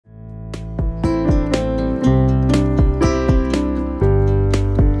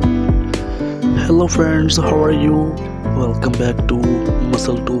Hello friends, how are you? Welcome back to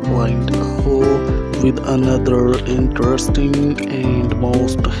Muscle 2.0 with another interesting and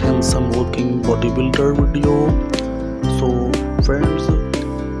most handsome looking bodybuilder video. So friends,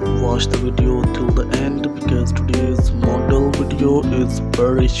 watch the video till the end because today's model video is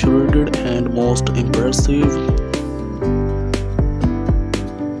very shredded and most impressive.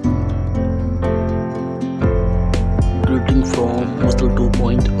 Greeting from Muscle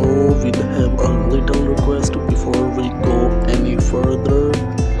 2.0. We have a little request before we go any further.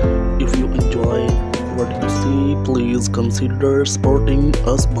 If you enjoy what you see, please consider supporting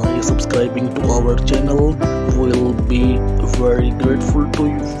us by subscribing to our channel. We'll be very grateful to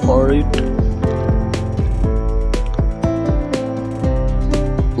you for it.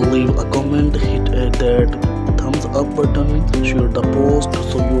 Leave a comment, hit that thumbs up button, share the post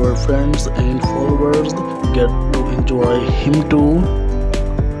so your friends and followers get to enjoy him too.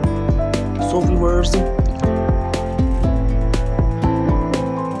 So viewers,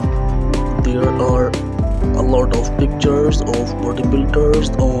 there are a lot of pictures of bodybuilders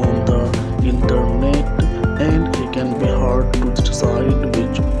on the internet and it can be hard to decide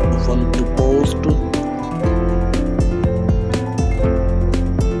which one to post.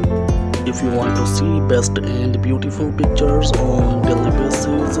 If you want to see best and beautiful pictures on daily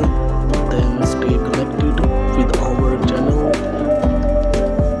basis, then stay connected with our channel.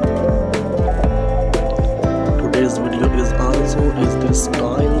 Today's video is also the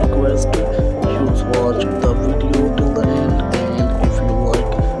style request. You watch the video till the end, and if you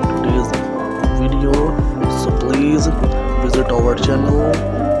like today's video, so please visit our channel.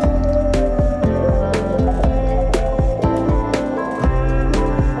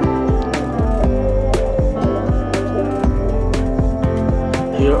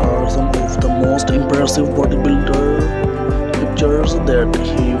 Here are some of the most impressive bodybuilder pictures that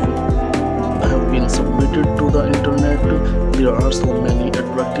have been submitted to the internet. There are so many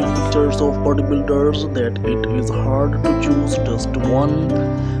attractive pictures of bodybuilders that it is hard to choose just one.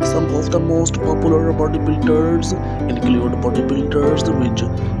 Some of the most popular bodybuilders include bodybuilders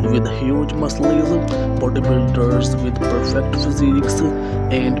with huge muscles, bodybuilders with perfect physiques,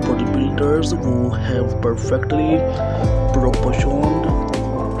 and bodybuilders who have perfectly proportioned.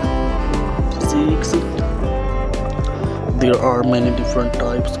 There are many different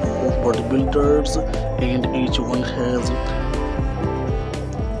types of bodybuilders and each one has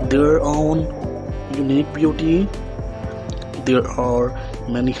their own unique beauty. There are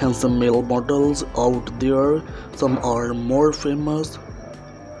many handsome male models out there. Some are more famous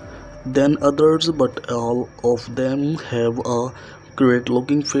than others, but all of them have a great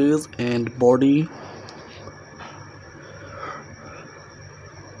looking face and body.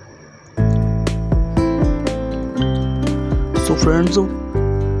 So friends, I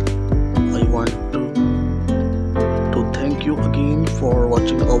want to thank you again for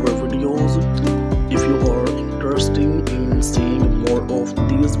watching our videos. If you are interested in seeing more of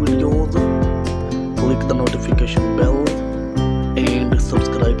these videos, click the notification bell and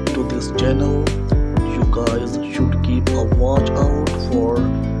subscribe to this channel. You guys should keep a watch out for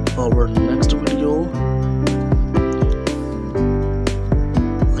our next video.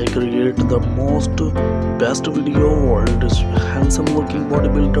 I create the best video world handsome looking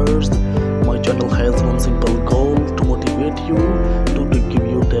bodybuilders. My channel has one simple goal: to motivate you, to give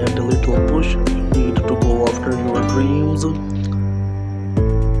you that little push you need to go after your dreams.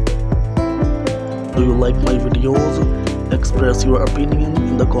 Do you like my videos? Express your opinion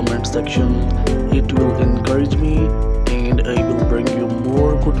in the comment section. It will encourage me and I will bring you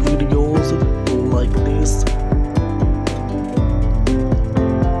more good videos like this.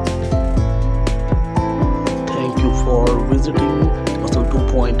 For visiting Muscle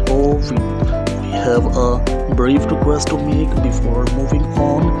 2.0, we have a brief request to make before moving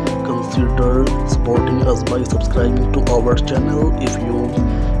on. Consider supporting us by subscribing to our channel. If you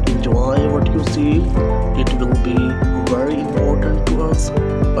enjoy what you see, it will be very important to us.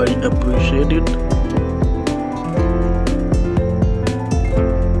 I appreciate it.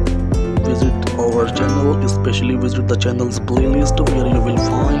 Visit our channel, especially visit the channel's playlist where you will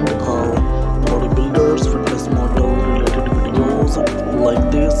find our bodybuilders, fitness model related videos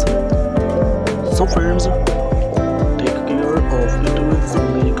like this. So friends, take care of it with some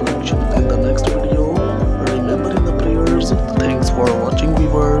mini collection in the next video. Remembering the prayers. Thanks for watching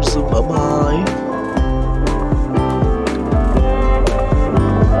viewers. Bye bye.